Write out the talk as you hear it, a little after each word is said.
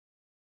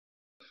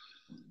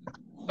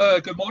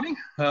Good morning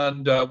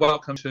and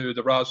welcome to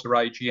the Rasa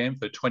AGM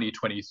for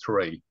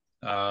 2023.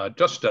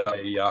 Just a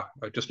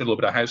little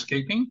bit of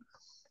housekeeping.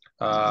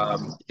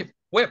 If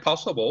where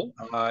possible,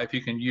 if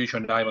you can use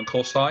your name and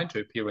call sign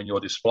to appear in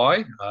your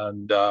display,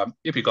 and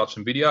if you've got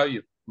some video,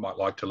 you might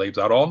like to leave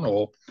that on,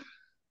 or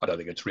I don't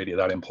think it's really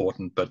that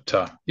important, but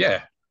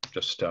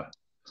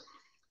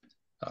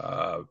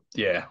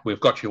we've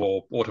got you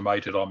all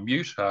automated on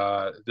mute.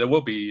 There will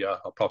be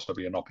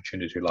possibly an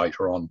opportunity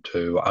later on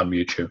to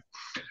unmute you.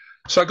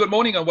 So good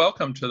morning and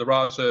welcome to the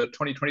Rasa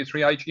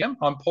 2023 AGM.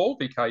 I'm Paul,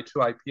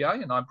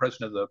 VK2APA, and I'm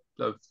president of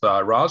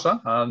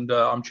Rasa, and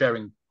I'm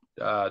chairing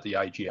the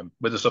AGM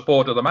with the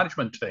support of the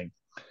management team.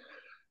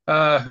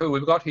 Who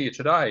we've got here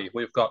today,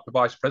 we've got the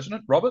Vice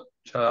President, Robert,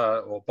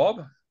 or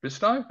Bob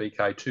Bristow,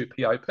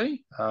 VK2PAP,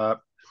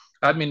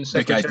 Admin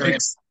Secretary.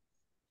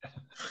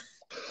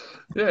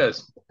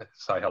 Yes,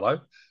 say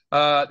hello.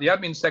 The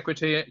Admin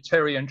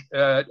Secretary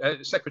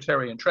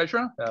and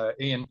Treasurer,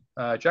 Ian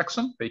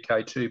Jackson,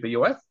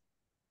 VK2BUF.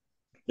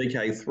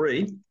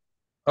 VK3.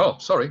 Oh,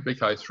 sorry,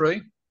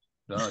 VK3.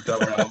 No,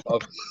 don't worry.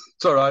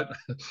 It's all right.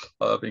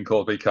 I've been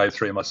called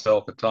VK3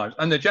 myself at times.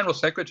 And the General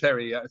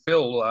Secretary,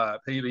 Phil,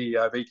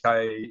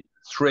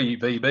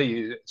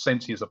 VK3VB,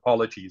 sends his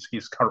apologies.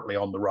 He's currently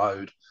on the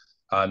road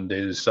and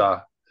is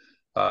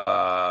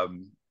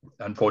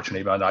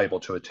unfortunately unable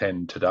to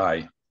attend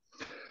today.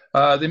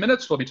 The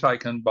minutes will be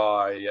taken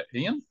by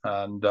Ian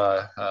and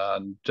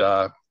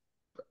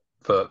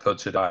for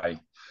today.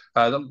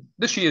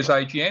 This year's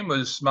AGM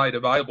was made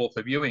available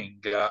for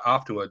viewing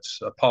afterwards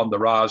upon the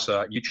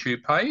Rasa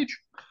YouTube page,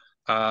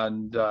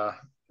 and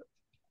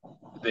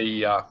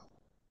we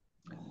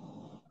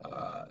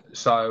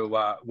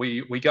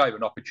gave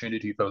an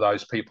opportunity for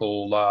those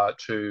people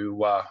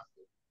to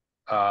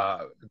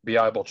be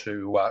able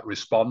to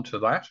respond to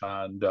that,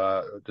 and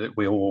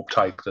we will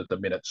take that the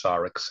minutes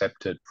are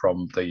accepted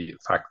from the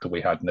fact that we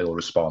had nil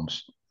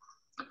response.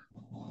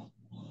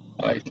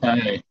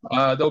 Okay,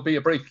 there'll be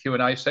a brief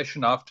Q&A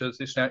session after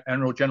this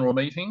annual general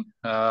meeting,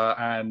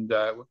 and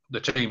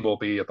the team will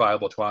be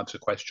available to answer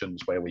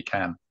questions where we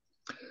can.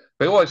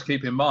 We always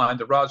keep in mind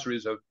that Rasa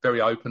is a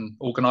very open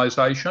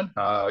organisation.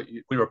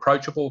 We're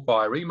approachable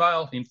via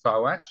email,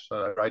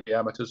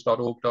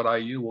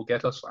 info@radioamateurs.org.au will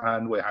get us,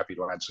 and we're happy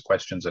to answer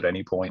questions at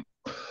any point.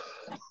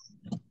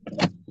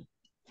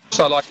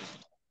 So like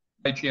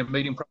AGM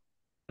meeting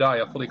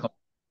today are fully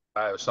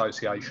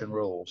association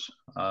rules,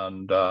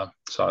 and this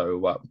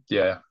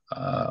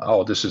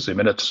is the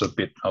minutes a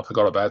bit. I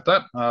forgot about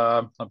that.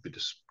 I'm a bit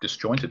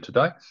disjointed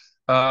today.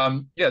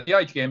 The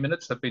AGM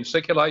minutes have been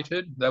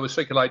circulated. They were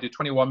circulated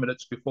 21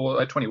 days before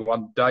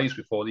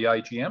the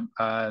AGM,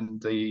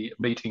 and the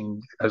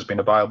meeting has been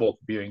available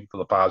for viewing for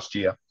the past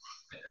year.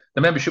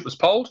 The membership was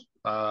polled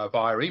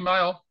via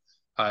email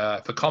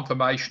for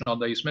confirmation on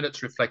these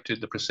minutes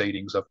reflected the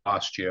proceedings of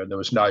last year, and there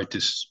was no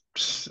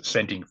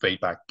dissenting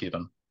feedback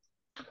given.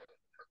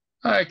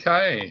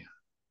 Okay.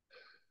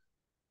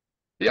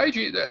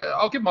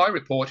 I'll give my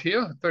report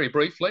here very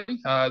briefly.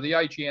 The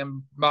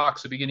AGM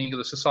marks the beginning of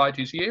the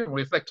Society's year and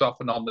reflects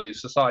often on the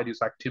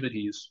Society's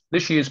activities.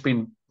 This year's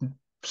been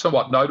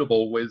somewhat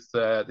notable with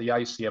the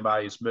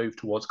ACMA's move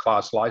towards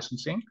class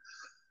licensing,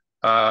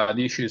 and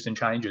the issues and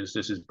changes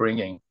this is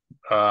bringing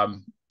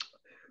from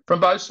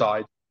both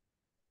sides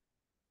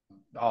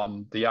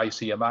on the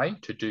ACMA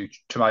to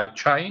make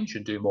change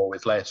and do more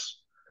with less.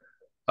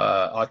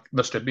 I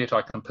must admit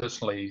I can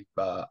personally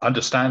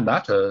understand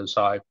that, as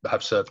I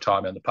have served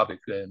time in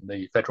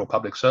the federal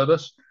public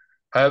service.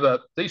 However,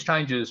 these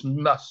changes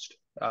must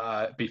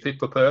be fit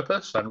for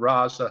purpose, and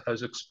Rasa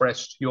has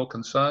expressed your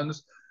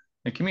concerns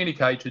and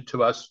communicated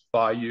to us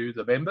by you,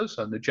 the members,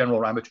 and the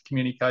general amateur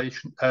community,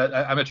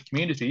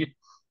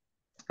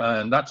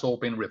 and that's all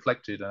been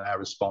reflected in our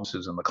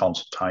responses in the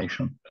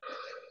consultation.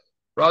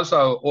 Rasa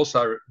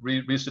also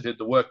revisited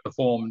the work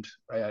performed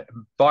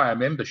by our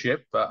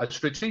membership, a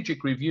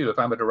strategic review of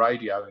amateur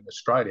radio in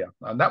Australia,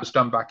 and that was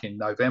done back in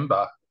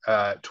November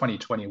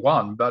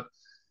 2021, but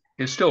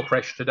is still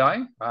fresh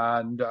today,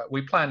 and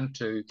we plan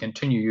to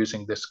continue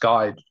using this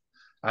guide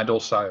and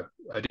also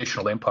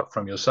additional input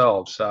from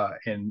yourselves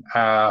in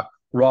our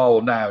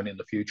role now and in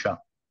the future.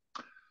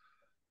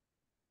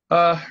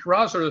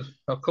 Rasa,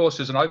 of course,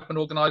 is an open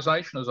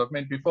organisation, as I've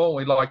mentioned before.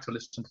 We like to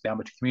listen to the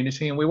amateur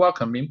community and we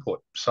welcome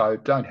input, so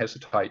don't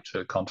hesitate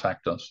to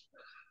contact us.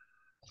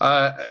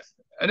 An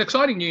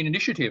exciting new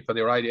initiative for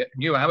the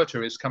new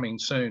amateur is coming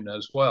soon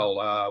as well.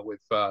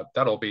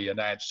 That'll be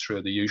announced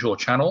through the usual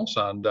channels,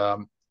 and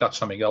that's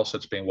something else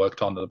that's been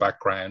worked on in the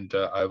background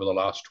over the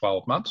last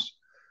 12 months.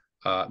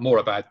 More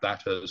about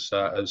that as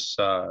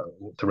the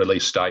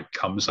release date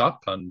comes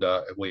up and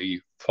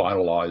we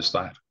finalise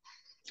that.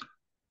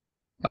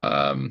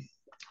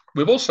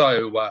 We've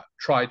also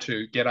tried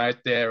to get out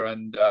there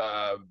and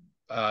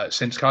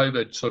since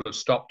COVID sort of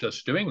stopped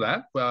us doing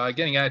that,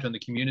 getting out in the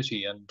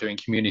community and doing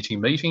community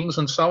meetings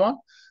and so on.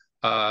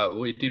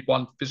 We did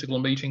one physical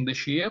meeting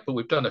this year, but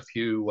we've done a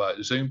few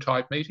Zoom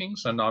type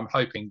meetings, and I'm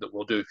hoping that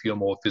we'll do a few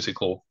more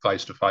physical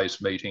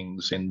face-to-face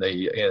meetings in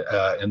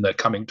the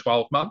coming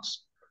 12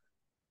 months.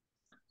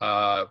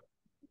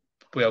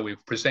 where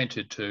we've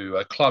presented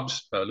to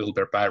clubs a little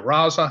bit about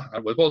Rasa,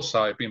 and we've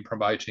also been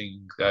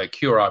promoting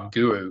Cure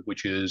Guru,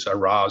 which is a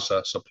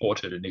Rasa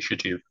supported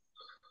initiative.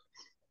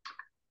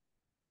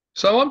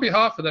 So on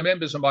behalf of the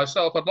members and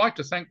myself, I'd like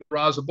to thank the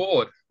Rasa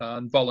board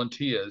and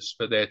volunteers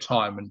for their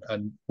time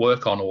and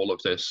work on all of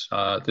this.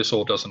 This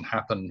all doesn't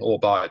happen all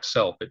by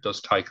itself. It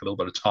does take a little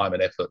bit of time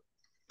and effort.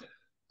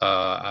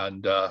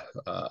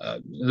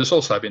 There's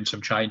also been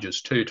some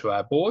changes too to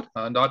our board,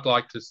 and I'd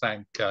like to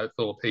thank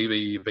Phil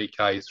Peavy,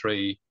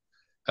 VK3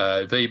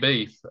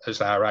 VB,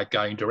 as our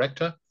outgoing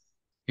director.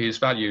 His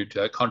valued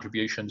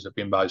contributions have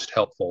been most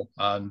helpful,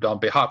 and on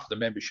behalf of the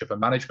membership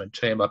and management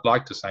team, I'd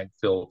like to thank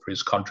Phil for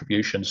his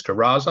contributions to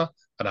Rasa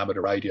and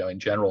amateur radio in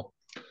general.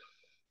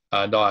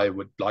 And I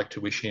would like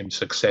to wish him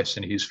success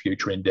in his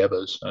future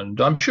endeavours, and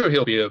I'm sure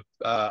he'll be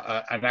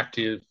an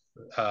active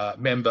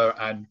member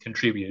and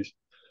contribute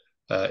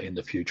in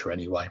the future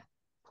anyway.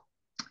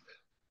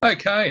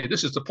 Okay,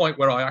 this is the point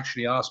where I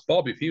actually asked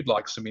Bob if he'd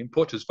like some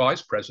input as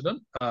Vice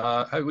President.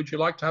 How would you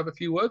like to have a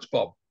few words,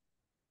 Bob?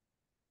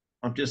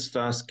 I'm just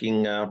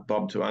asking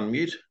Bob to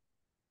unmute.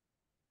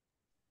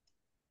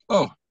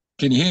 Oh,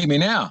 can you hear me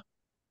now?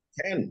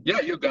 Can.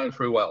 Yeah, you're going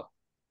through well.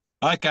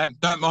 Okay,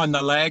 don't mind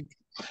the lag.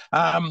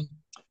 Yeah,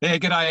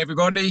 g'day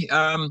everybody.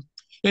 Yeah,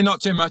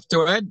 not too much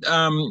to add.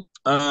 I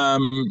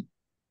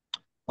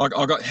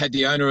had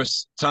the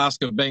onerous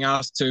task of being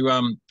asked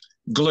to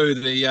glue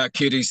the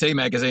QTC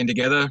magazine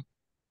together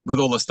with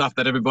all the stuff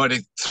that everybody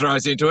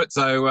throws into it.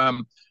 So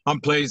I'm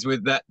pleased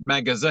with that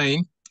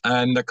magazine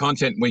and the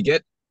content we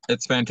get.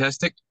 It's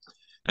fantastic.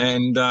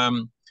 And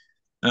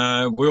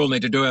we all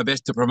need to do our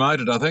best to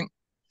promote it, I think.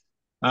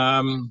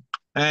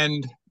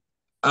 And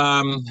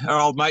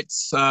our old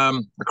mates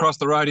across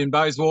the road in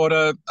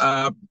Bayswater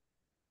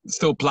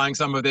still playing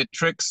some of their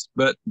tricks,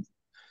 but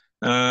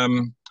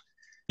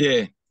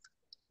yeah,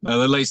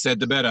 the least said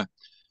the better.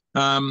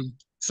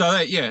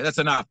 So yeah, that's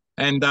enough.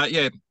 And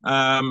yeah,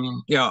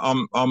 I'm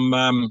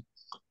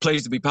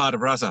pleased to be part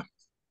of Rasa.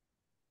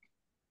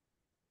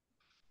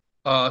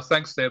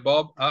 Thanks there,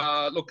 Bob.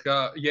 Look,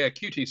 yeah,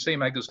 QTC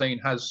magazine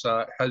has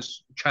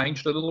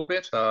changed a little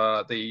bit.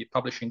 The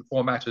publishing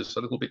format is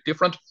a little bit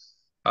different,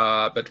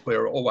 but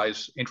we're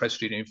always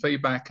interested in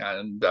feedback.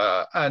 And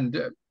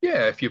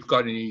yeah, if you've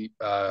got any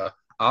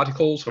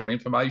articles or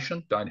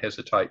information, don't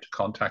hesitate to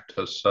contact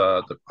us.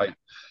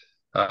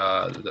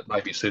 That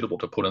may be suitable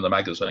to put in the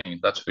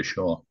magazine. That's for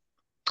sure.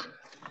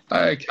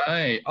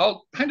 Okay,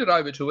 I'll hand it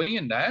over to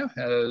Ian now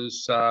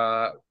as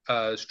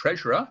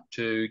Treasurer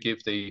to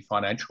give the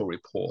financial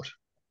report.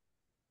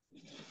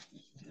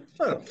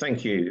 Oh,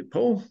 thank you,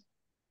 Paul.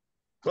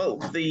 Well,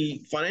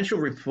 the financial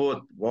report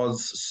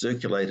was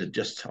circulated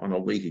just on a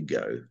week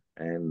ago,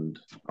 and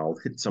I'll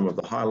hit some of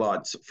the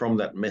highlights from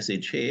that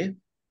message here.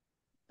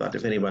 But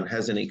if anyone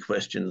has any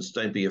questions,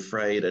 don't be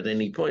afraid at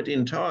any point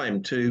in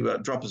time to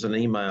drop us an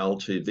email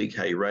to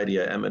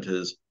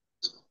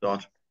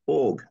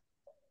vkradioamateurs.org.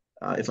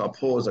 If I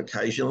pause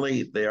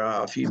occasionally, there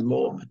are a few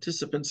more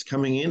participants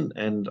coming in,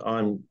 and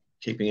I'm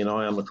keeping an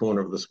eye on the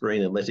corner of the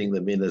screen and letting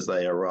them in as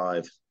they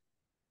arrive.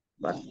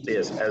 But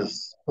yes,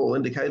 as Paul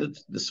indicated,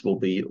 this will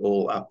be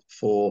all up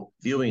for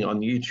viewing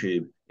on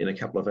YouTube in a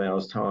couple of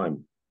hours'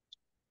 time.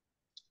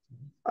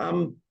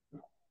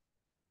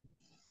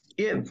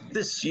 Yeah,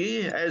 this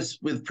year, as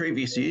with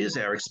previous years,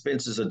 our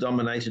expenses are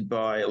dominated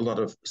by a lot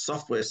of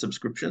software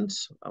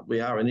subscriptions. We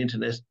are an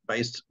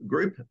internet-based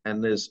group,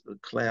 and there's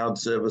cloud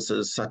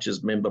services such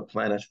as Member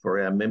Planet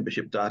for our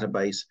membership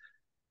database,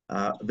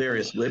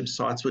 various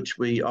websites which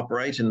we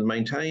operate and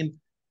maintain,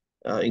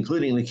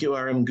 including the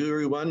QRM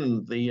Guru one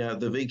and the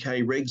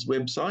VK Regs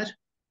website.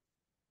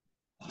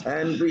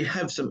 And we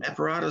have some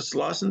apparatus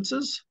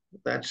licenses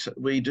that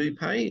we do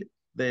pay.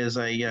 There's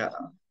a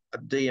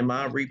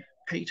DMR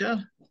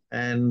repeater,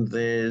 and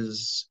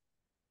there's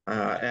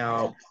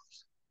our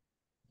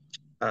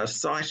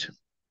site.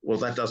 Well,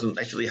 that doesn't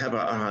actually have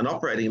an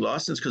operating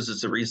license because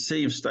it's a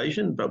receive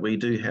station, but we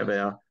do have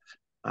our,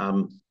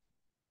 what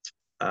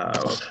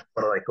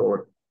do they call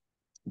it?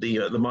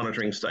 The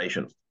monitoring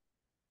station.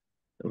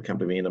 It'll come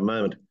to me in a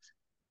moment.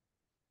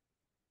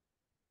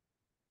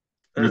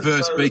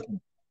 Reverse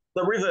beacon.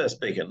 The reverse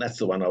beacon, that's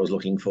the one I was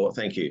looking for.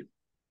 Thank you.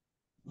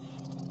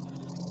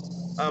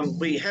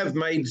 We have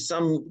made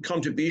some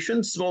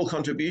contributions, small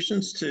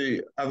contributions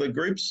to other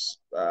groups,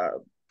 $50,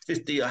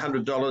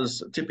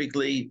 $100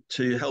 typically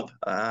to help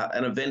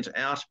an event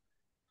out.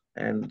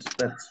 And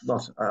that's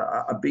not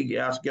a big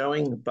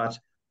outgoing, but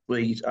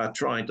we are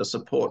trying to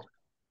support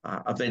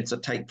events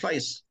that take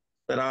place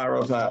that are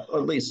of at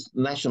least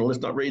national, if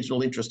not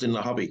regional, interest in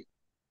the hobby.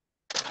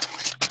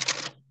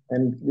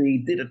 And we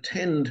did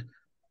attend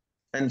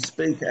and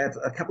speak at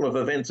a couple of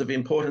events of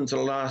importance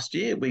last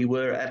year. We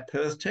were at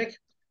Perth Tech,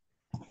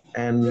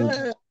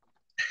 and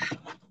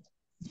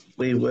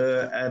we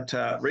were at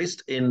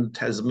Rest in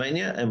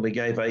Tasmania, and we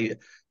gave a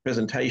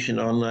presentation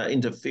on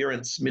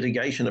interference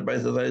mitigation at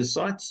both of those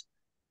sites.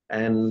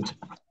 And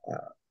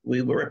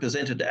we were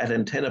represented at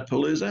Antenna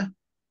Palooza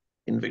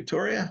in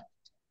Victoria.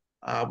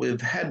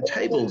 We've had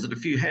tables at a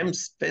few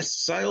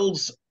Hamfest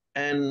sales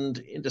and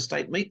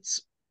interstate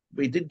meets.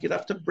 We did get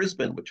up to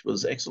Brisbane, which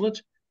was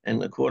excellent,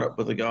 and I caught up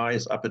with the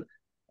guys up at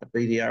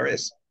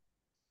BDRS.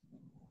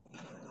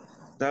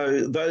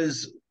 So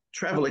those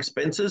travel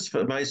expenses, for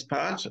the most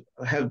part,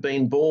 have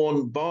been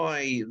borne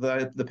by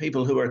the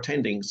people who are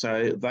attending.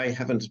 So they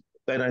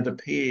don't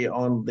appear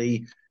on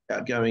the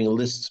outgoing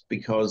list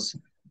because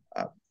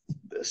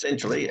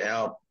essentially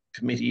our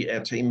committee,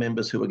 our team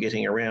members who are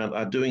getting around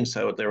are doing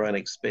so at their own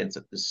expense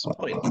at this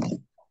point.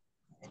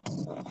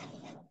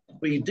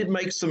 We did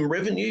make some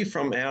revenue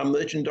from our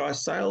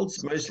merchandise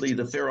sales, mostly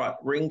the ferrite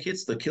ring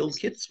kits, the kill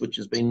kits, which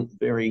has been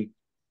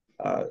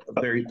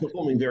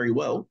performing very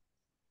well.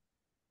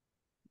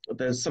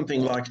 There's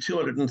something like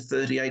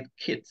 238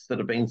 kits that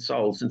have been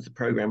sold since the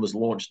program was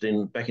launched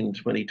back in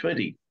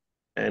 2020.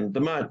 And the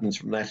margins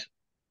from that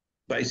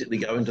basically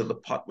go into the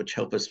pot, which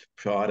help us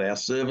provide our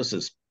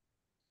services.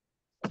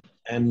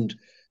 And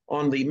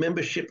on the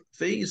membership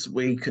fees,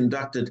 we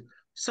conducted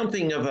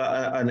something of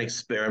an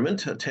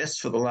experiment, a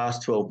test for the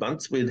last 12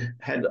 months. We'd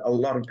had a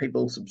lot of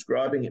people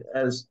subscribing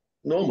as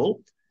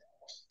normal,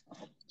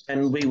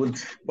 and we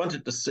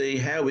wanted to see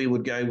how we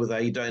would go with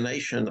a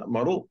donation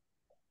model.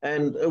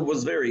 And it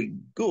was very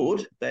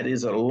good. That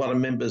is, a lot of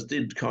members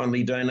did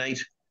kindly donate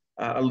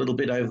a little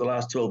bit over the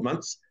last 12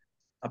 months.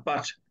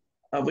 But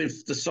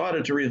we've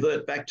decided to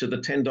revert back to the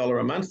 $10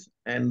 a month,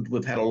 and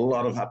we've had a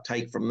lot of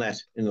uptake from that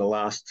in the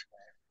last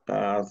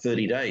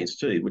 30 days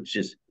too, which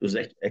was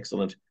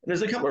excellent. And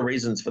there's a couple of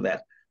reasons for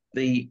that.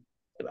 The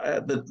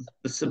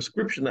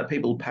subscription that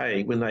people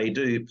pay when they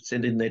do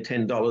send in their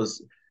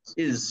 $10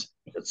 is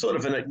sort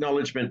of an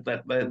acknowledgement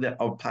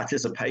of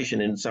participation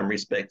in some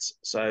respects.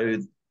 So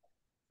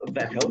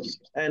that helps.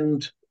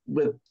 And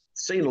we've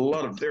seen a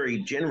lot of very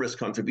generous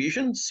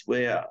contributions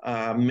where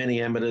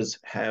many amateurs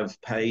have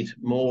paid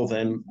more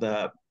than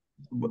the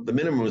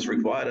minimum is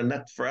required, and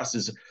that for us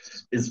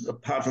is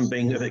apart from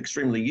being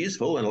extremely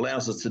useful and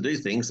allows us to do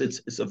things,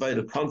 it's a vote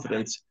of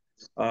confidence.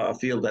 I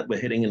feel that we're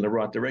heading in the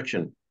right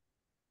direction.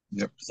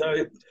 Yep.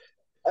 So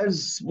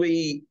as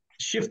we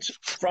shift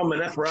from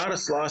an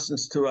apparatus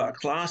license to a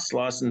class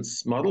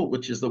license model,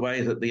 which is the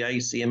way that the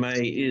ACMA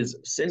is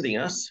sending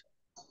us,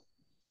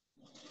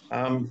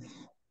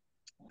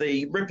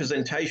 the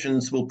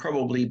representations will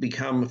probably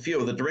become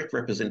fewer, the direct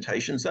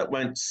representations. That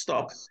won't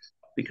stop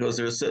because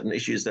there are certain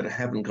issues that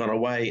haven't gone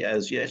away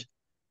as yet.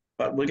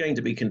 But we're going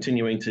to be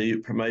continuing to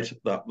promote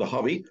the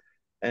hobby,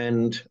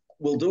 and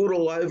we'll do it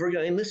all over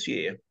again this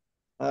year.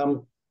 I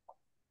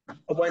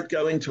won't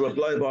go into a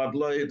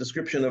blow-by-blow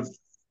description of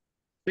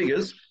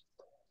figures,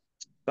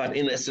 but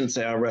in essence,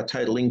 our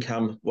total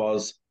income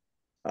was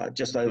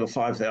just over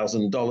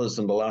 $5,000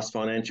 in the last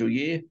financial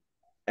year,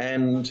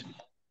 and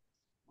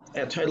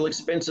our total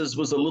expenses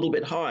was a little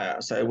bit higher.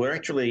 So we're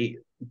actually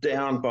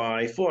down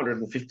by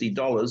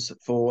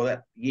 $450 for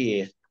that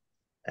year.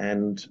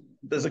 And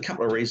there's a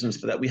couple of reasons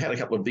for that. We had a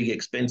couple of big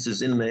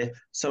expenses in there.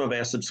 Some of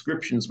our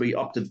subscriptions, we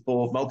opted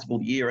for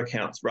multiple year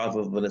accounts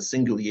rather than a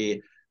single year.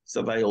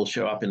 So they all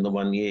show up in the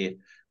 1 year.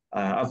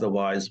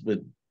 Otherwise,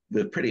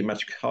 we've pretty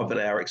much covered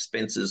our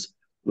expenses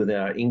with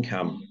our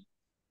income.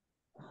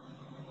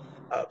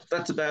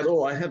 That's about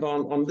all I have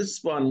on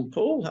this one,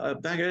 Paul.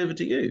 Back over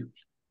to you.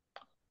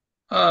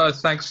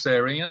 Thanks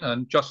there, Ian.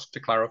 And just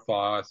to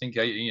clarify, I think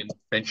Ian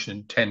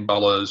mentioned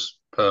 $10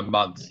 per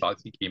month. I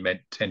think he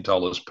meant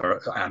 $10 per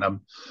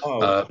annum.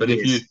 But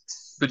yes.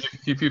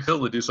 if you feel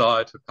the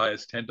desire to pay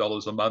us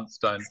 $10 a month,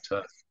 don't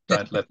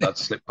let that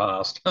slip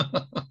past.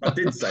 I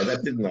did say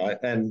that, didn't I?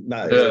 And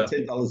no, yeah.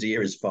 $10 a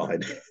year is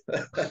fine.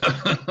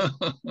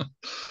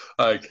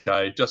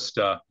 Okay, just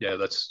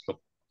that's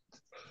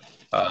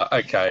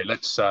okay.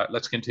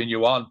 Let's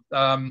continue on.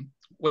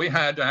 We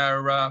had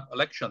our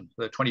election,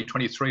 the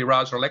 2023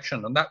 Rasa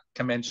election, and that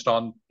commenced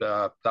on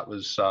that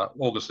was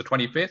August the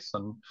 25th,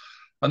 and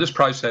this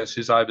process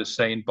is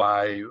overseen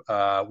by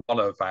one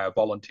of our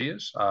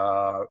volunteers,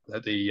 who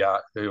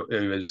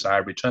is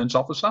our returns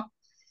officer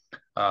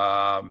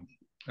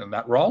in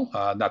that role,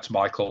 and that's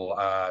Michael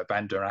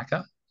Van der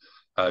Acker,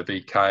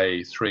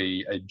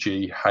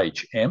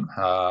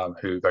 VK3GHM,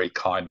 who very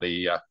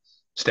kindly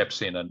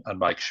steps in and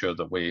makes sure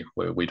that we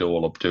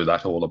do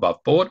that all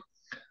above board.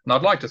 And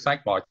I'd like to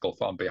thank Michael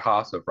on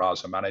behalf of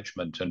Rasa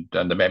management and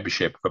the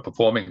membership for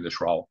performing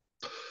this role.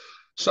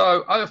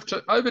 So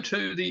over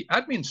to the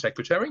admin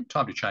secretary,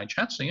 time to change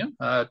hats, Ian,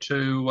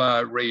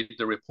 to read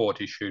the report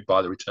issued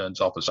by the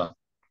returns officer.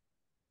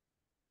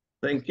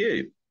 Thank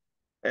you.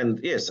 And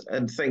yes,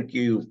 and thank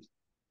you,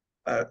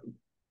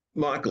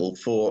 Michael,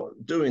 for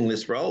doing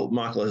this role.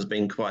 Michael has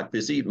been quite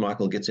busy.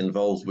 Michael gets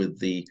involved with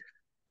the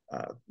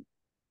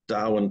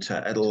Darwin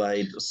to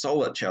Adelaide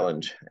Solar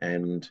Challenge,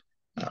 and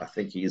I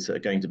think he's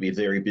going to be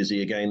very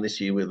busy again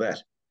this year with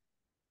that.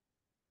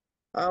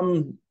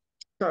 So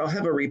I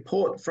have a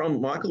report from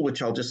Michael,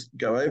 which I'll just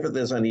go over.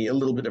 There's only a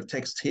little bit of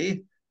text here,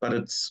 but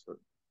it's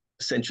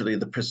essentially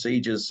the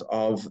procedures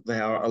of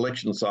our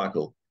election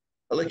cycle.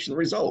 Election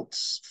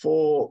results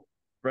for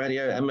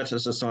Radio Amateur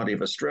Society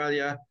of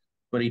Australia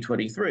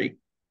 2023.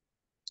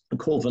 A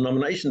call for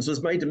nominations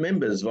was made to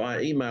members via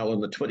email on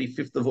the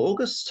 25th of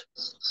August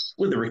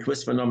with a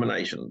request for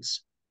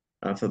nominations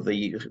for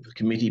the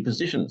committee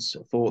positions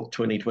for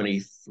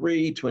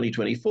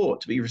 2023-2024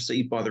 to be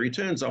received by the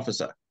Returns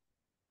Officer.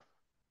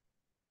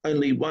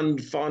 Only one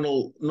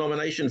final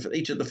nomination for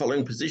each of the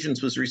following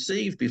positions was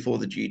received before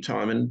the due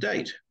time and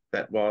date.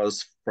 That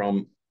was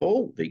from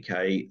Paul,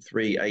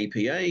 VK3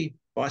 APA,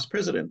 Vice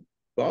President,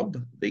 Bob,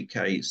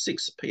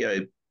 VK6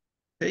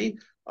 POP.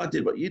 I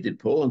did what you did,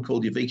 Paul, and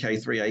called you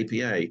VK3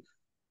 APA.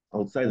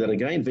 I'll say that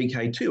again,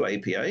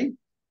 VK2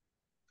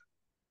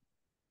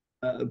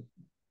 APA.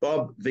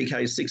 Bob,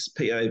 VK6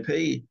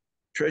 POP.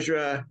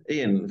 Treasurer,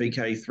 Ian,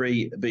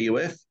 VK3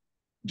 BUF.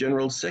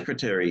 General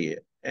Secretary,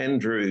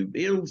 Andrew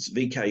Beals,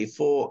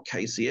 VK4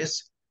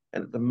 KCS.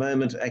 And at the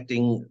moment,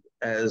 acting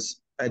as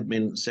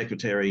Admin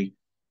Secretary,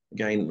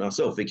 again,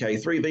 myself,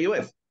 VK3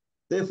 BUF.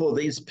 Therefore,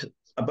 these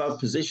above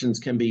positions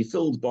can be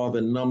filled by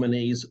the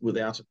nominees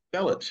without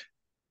ballot.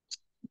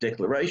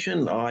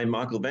 Declaration, I,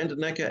 Michael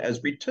Vandernacker,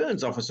 as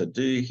Returns Officer,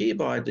 do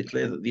hereby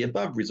declare that the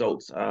above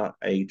results are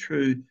a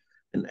true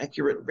and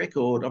accurate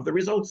record of the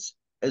results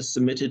as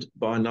submitted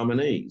by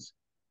nominees.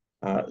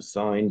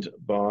 Signed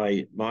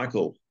by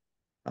Michael.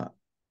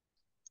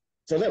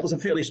 So that was a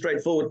fairly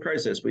straightforward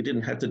process. We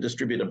didn't have to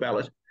distribute a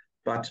ballot,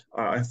 but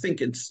I think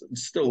it's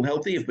still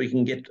healthy if we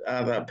can get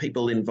other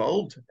people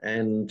involved,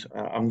 and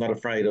I'm not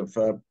afraid of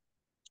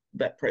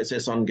that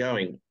process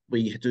ongoing.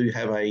 We do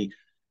have a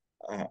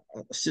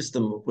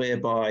system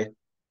whereby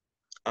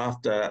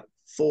after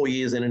 4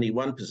 years in any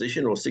one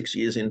position or 6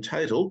 years in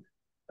total,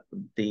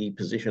 the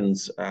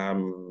positions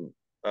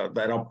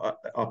that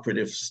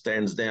operative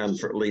stands down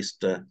for at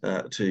least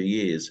 2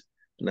 years.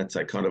 And that's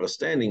a kind of a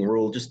standing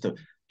rule just to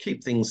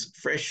keep things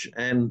fresh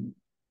and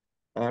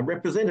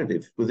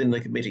representative within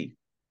the committee.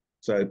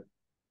 So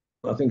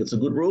I think it's a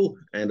good rule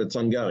and it's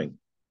ongoing.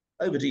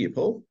 Over to you,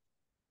 Paul.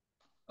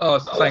 Oh,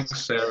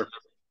 thanks, Sarah.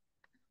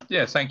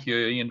 Yeah, thank you,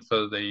 Ian,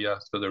 for the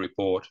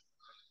report.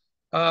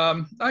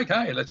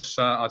 Okay, let's.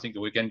 I think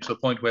we're getting to the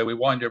point where we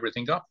wind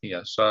everything up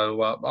here.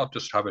 So I'll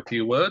just have a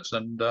few words,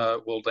 and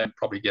we'll then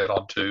probably get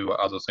on to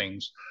other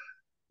things,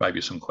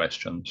 maybe some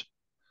questions,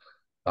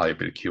 a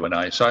bit of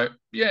Q&A. So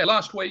yeah,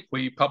 last week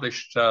we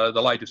published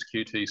the latest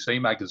QTC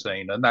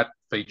magazine, and that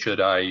featured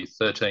a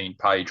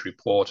 13-page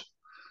report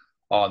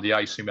on the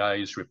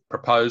ACMA's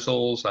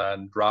proposals,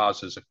 and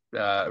Rasa's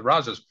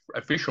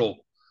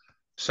official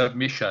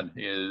submission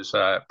is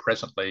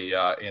presently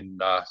in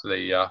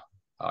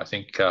I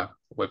think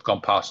we've gone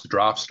past the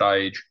draft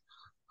stage,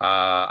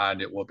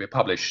 and it will be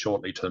published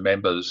shortly to the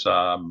members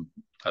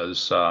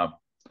as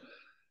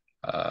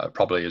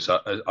probably as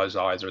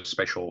either a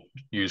special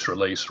news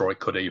release, or it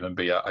could even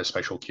be a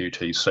special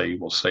QTC.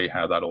 We'll see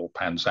how that all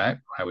pans out,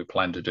 how we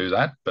plan to do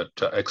that, but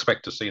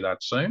expect to see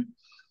that soon.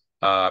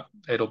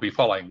 It'll be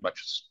following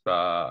much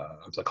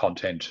of the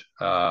content,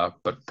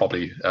 but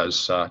probably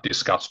as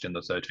discussed in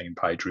the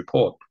 13-page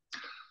report.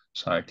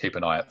 So keep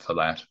an eye out for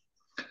that.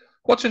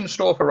 What's in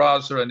store for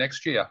Rasa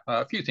next year?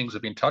 A few things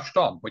have been touched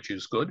on, which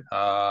is good.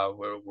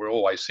 We're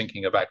always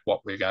thinking about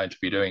what we're going to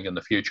be doing in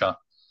the future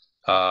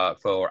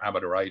for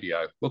amateur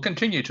radio. We'll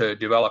continue to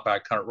develop our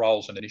current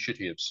roles and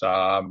initiatives.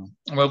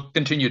 We'll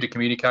continue to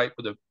communicate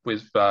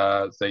with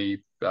the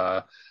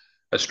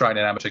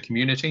Australian amateur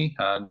community,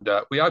 and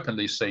we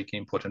openly seek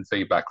input and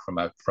feedback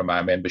from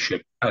our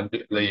membership and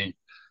the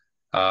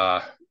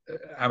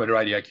amateur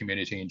radio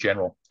community in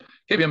general.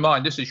 Keep in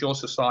mind, this is your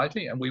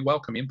society, and we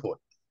welcome input.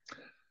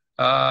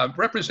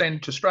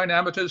 Represent Australian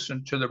amateurs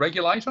and to the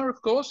regulator, of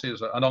course,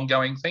 is an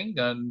ongoing thing.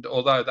 And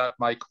although that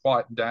may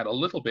quieten down a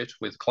little bit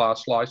with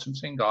class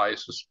licensing, I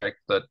suspect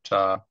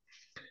that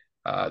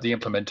the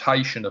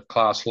implementation of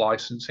class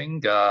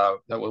licensing,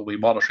 that we'll be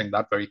monitoring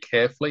that very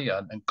carefully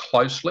and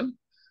closely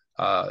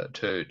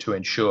to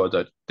ensure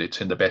that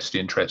it's in the best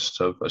interests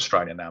of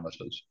Australian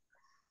amateurs.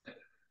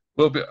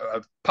 We'll be,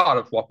 part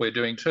of what we're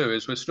doing too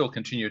is we'll still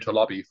continue to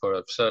lobby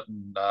for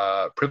certain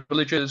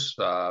privileges.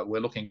 We're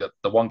looking at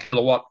the 1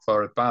 kilowatt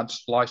for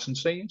advanced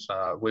licensees.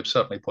 We've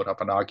certainly put up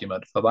an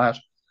argument for that,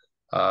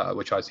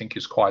 which I think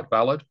is quite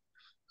valid,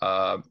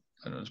 and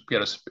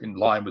get us in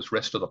line with the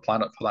rest of the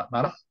planet for that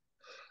matter.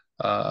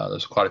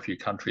 There's quite a few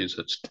countries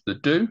that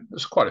do.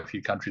 There's quite a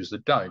few countries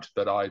that don't,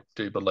 but I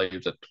do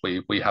believe that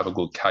we have a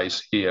good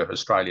case here.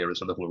 Australia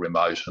is a little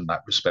remote in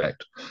that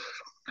respect.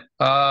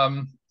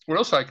 We'll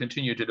also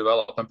continue to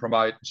develop and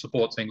promote and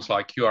support things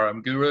like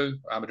QRM Guru,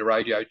 amateur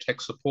radio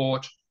tech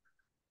support,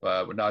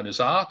 known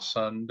as ARTS,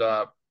 and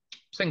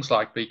things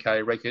like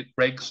BK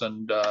Regs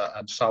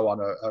and so on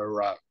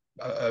are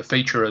a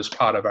feature as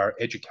part of our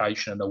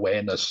education and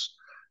awareness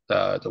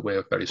that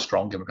we're very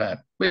strong in that.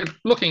 We're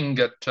looking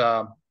at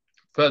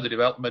further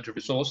development of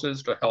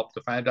resources to help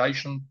the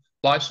foundation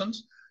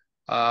license,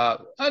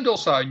 and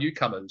also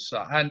newcomers,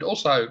 and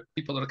also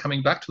people that are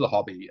coming back to the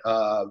hobby.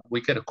 We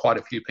get quite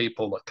a few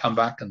people that come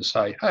back and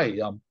say, hey,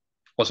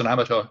 was an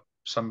amateur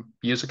some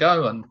years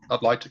ago and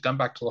I'd like to come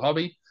back to the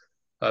hobby.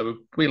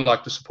 We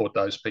like to support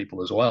those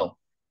people as well.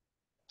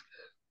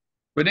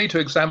 We need to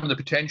examine the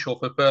potential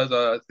for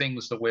further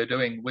things that we're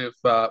doing. We've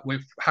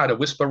had a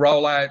Whisper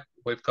rollout.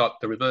 We've got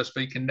the reverse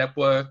beacon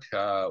network.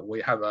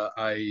 We have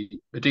a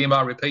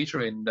DMR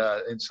repeater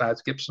in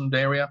South Gippsland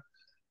area,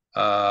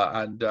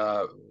 and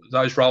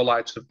those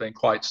rollouts have been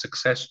quite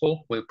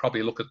successful. We'll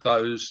probably look at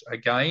those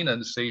again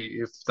and see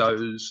if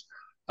those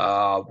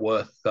are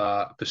worth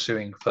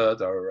pursuing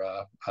further,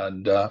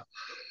 and there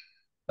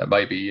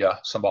may be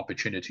some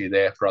opportunity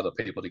there for other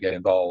people to get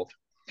involved.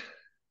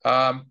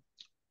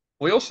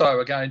 We also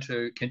are going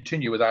to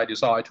continue with our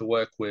desire to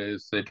work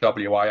with the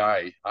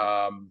WIA.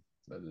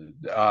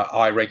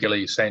 I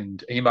regularly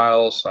send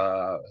emails.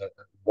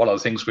 One of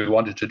the things we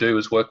wanted to do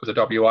is work with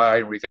the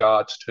WIA in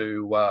regards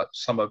to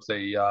some of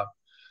the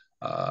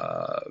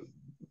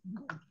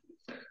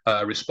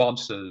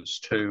responses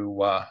to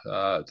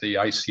the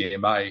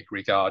ACMA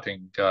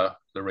regarding the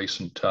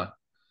recent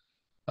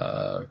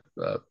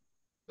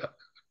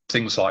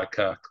things like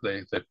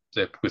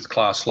with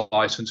class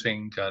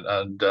licensing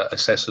and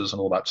assessors and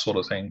all that sort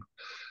of thing.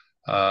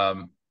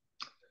 And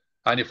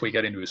if we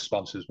get into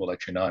responses, we'll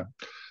let you know.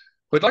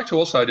 We'd like to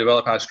also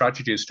develop our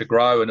strategies to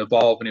grow and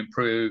evolve and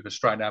improve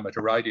Australian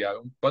amateur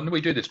radio. But we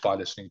do this by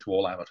listening to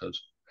all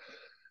amateurs.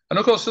 And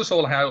of course, this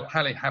all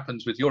highly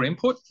happens with your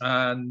input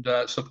and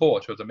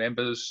support of the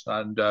members.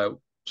 And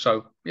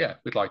so, yeah,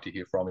 we'd like to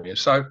hear from you.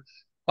 So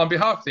on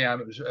behalf of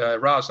the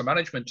Rasa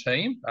management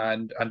team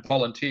and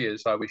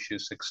volunteers, I wish you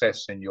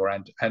success in your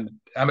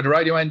amateur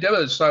radio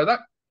endeavours. So that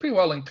pretty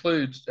well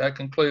concludes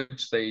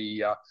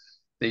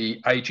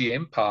the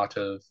AGM part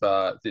of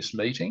this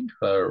meeting,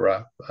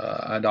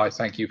 and I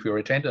thank you for your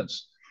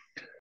attendance.